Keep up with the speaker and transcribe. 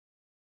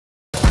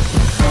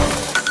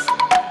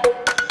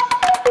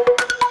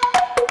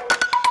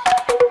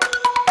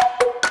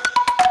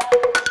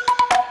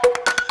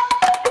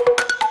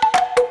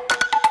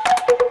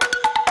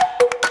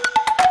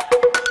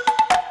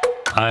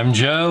I'm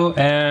Joe,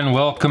 and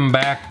welcome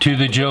back to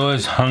the Joe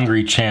is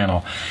Hungry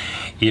channel.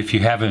 If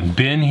you haven't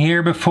been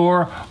here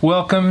before,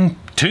 welcome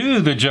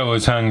to the Joe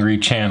is Hungry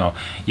channel.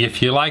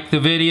 If you like the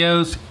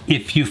videos,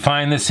 if you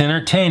find this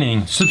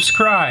entertaining,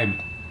 subscribe.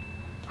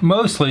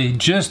 Mostly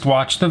just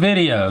watch the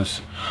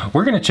videos.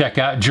 We're going to check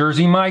out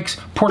Jersey Mike's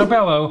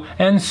Portabella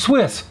and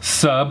Swiss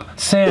sub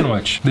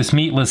sandwich. This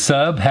meatless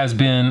sub has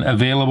been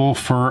available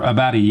for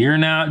about a year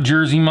now at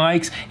Jersey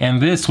Mike's, and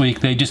this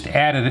week they just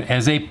added it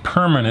as a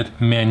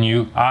permanent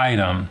menu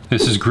item.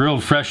 This is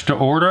grilled fresh to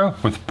order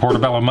with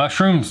portobello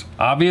mushrooms,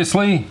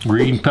 obviously,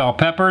 green bell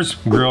peppers,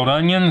 grilled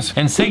onions,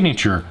 and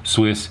signature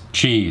Swiss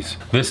cheese.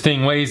 This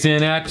thing weighs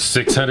in at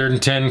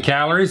 610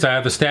 calories. I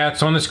have the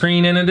stats on the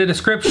screen and in the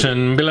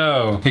description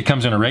below. It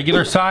comes in a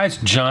regular size,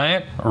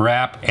 giant,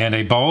 wrap, and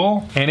a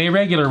bowl, and a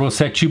regular will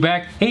set you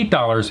back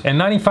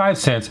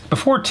 $8.95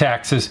 before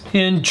taxes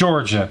in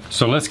Georgia.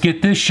 So let's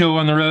get this show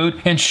on the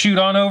road and shoot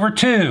on over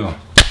to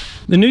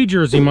the New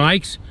Jersey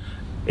Mike's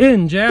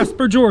in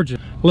Jasper, Georgia.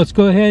 Let's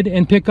go ahead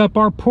and pick up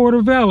our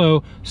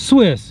Portabella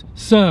Swiss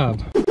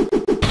sub.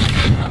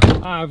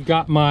 I've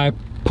got my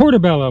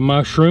Portabella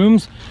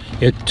mushrooms.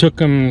 It took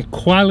them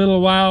quite a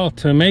little while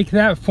to make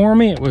that for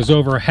me. It was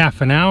over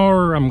half an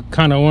hour. I'm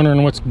kind of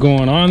wondering what's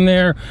going on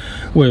there,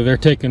 whether they're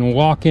taking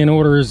walk-in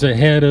orders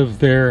ahead of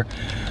their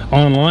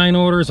online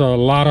orders. A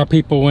lot of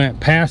people went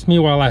past me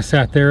while I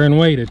sat there and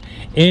waited.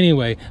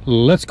 Anyway,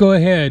 let's go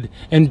ahead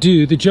and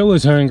do the Joe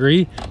is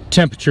Hungry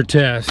temperature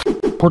test.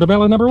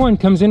 Portabella number 1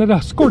 comes in at a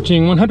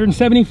scorching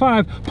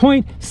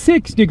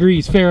 175.6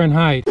 degrees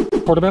Fahrenheit.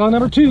 Portabella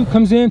number 2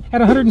 comes in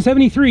at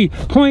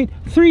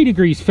 173.3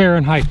 degrees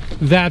Fahrenheit.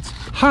 That's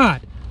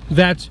hot.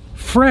 That's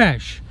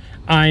fresh.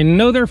 I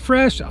know they're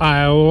fresh.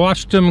 I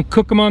watched them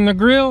cook them on the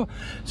grill,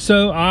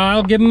 so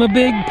I'll give them a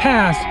big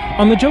pass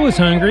on the Joe is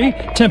Hungry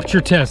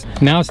temperature test.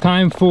 Now it's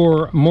time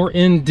for more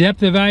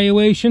in-depth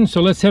evaluation,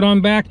 so let's head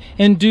on back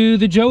and do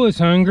the Joe is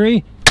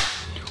Hungry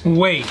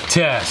weight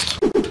test.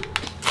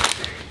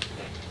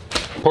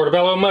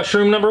 Portobello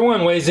mushroom number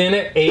 1 weighs in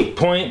at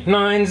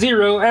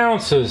 8.90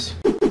 ounces.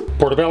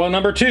 Portabella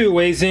number 2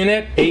 weighs in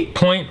at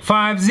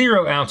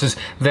 8.50 ounces.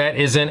 That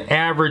is an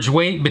average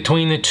weight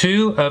between the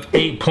two of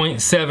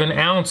 8.7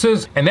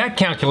 ounces, and that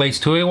calculates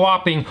to a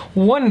whopping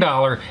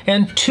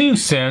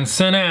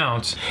 $1.02 an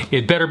ounce.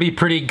 It better be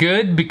pretty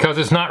good because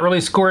it's not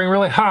really scoring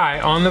really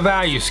high on the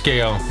value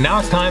scale. Now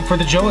it's time for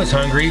the Joe is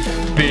Hungry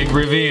big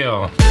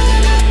reveal.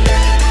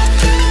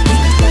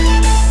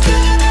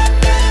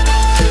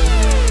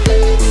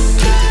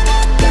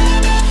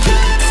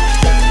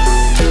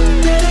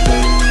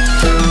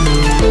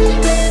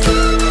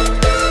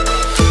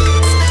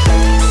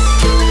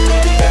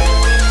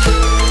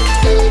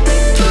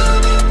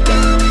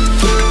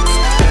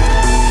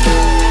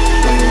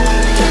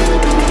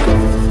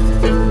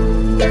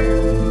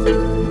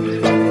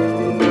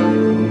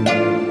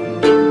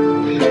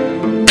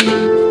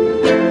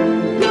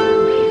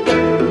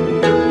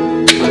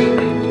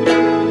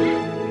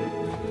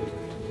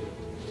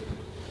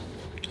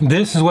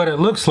 This is what it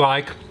looks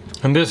like,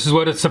 and this is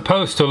what it's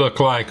supposed to look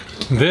like.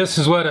 This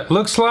is what it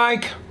looks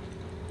like,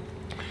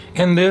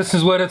 and this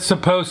is what it's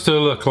supposed to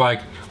look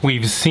like.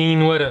 We've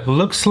seen what it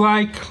looks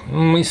like,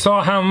 and we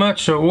saw how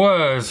much it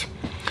was.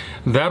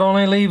 That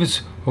only leaves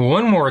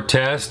one more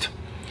test,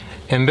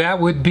 and that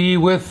would be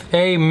with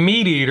a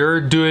meat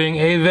eater doing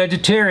a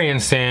vegetarian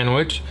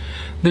sandwich.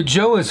 The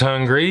Joe is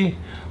Hungry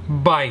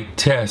bite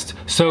test.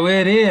 So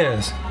it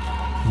is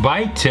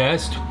bite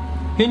test,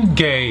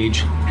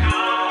 engage.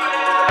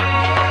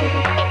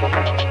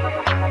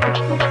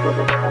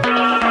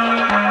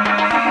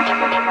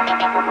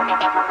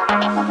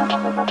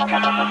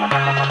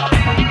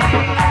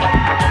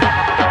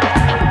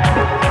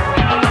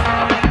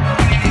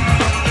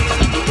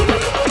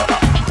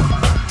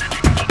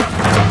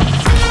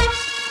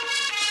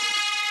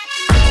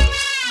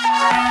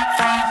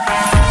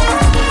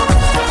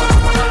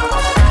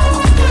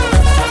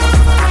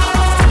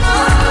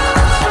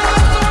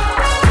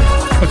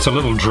 It's a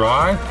little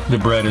dry. The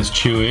bread is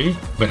chewy,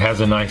 but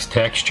has a nice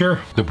texture.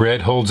 The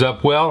bread holds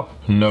up well,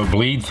 no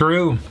bleed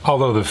through,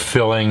 although the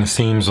filling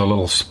seems a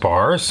little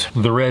sparse.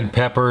 The red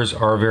peppers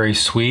are very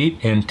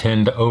sweet and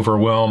tend to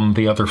overwhelm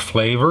the other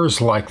flavors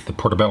like the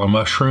portobello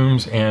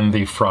mushrooms and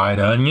the fried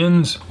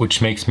onions,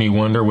 which makes me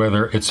wonder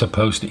whether it's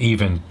supposed to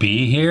even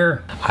be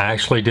here. I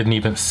actually didn't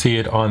even see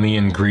it on the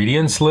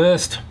ingredients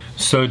list.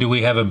 So do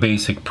we have a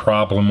basic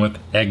problem with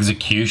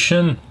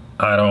execution?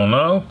 I don't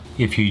know.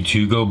 If you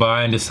do go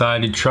by and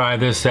decide to try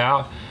this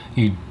out,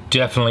 you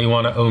definitely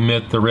want to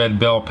omit the red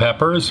bell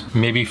peppers.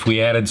 Maybe if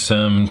we added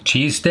some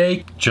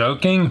cheesesteak.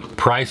 Joking.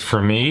 Price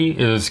for me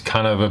is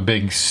kind of a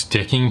big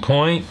sticking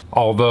point,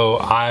 although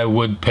I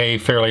would pay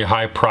fairly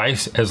high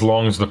price as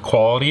long as the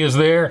quality is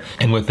there,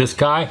 and with this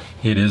guy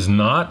it is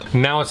not.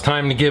 Now it's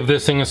time to give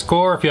this thing a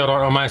score. If y'all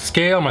don't know my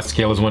scale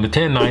is 1 to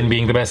 10, 9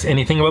 being the best.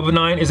 Anything above a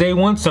 9 is a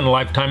once in a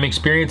lifetime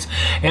experience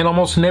and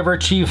almost never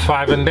achieve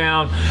 5 and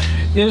down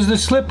is the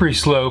slippery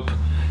slope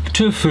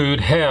to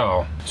food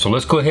hell. So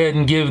let's go ahead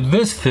and give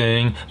this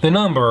thing the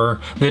number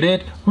that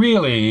it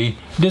really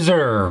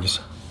deserves.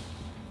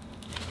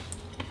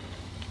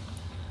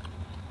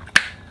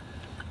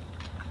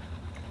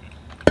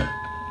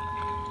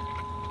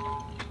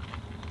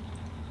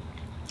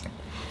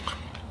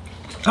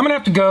 I'm gonna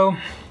have to go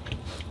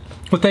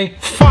with a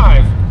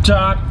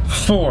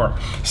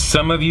 5.4.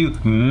 Some of you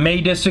may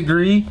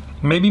disagree.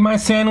 Maybe my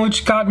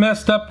sandwich got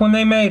messed up when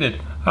they made it.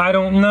 I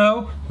don't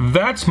know.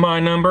 That's my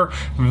number.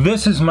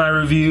 This is my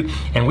review,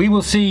 and we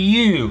will see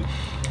you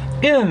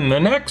in the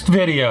next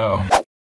video.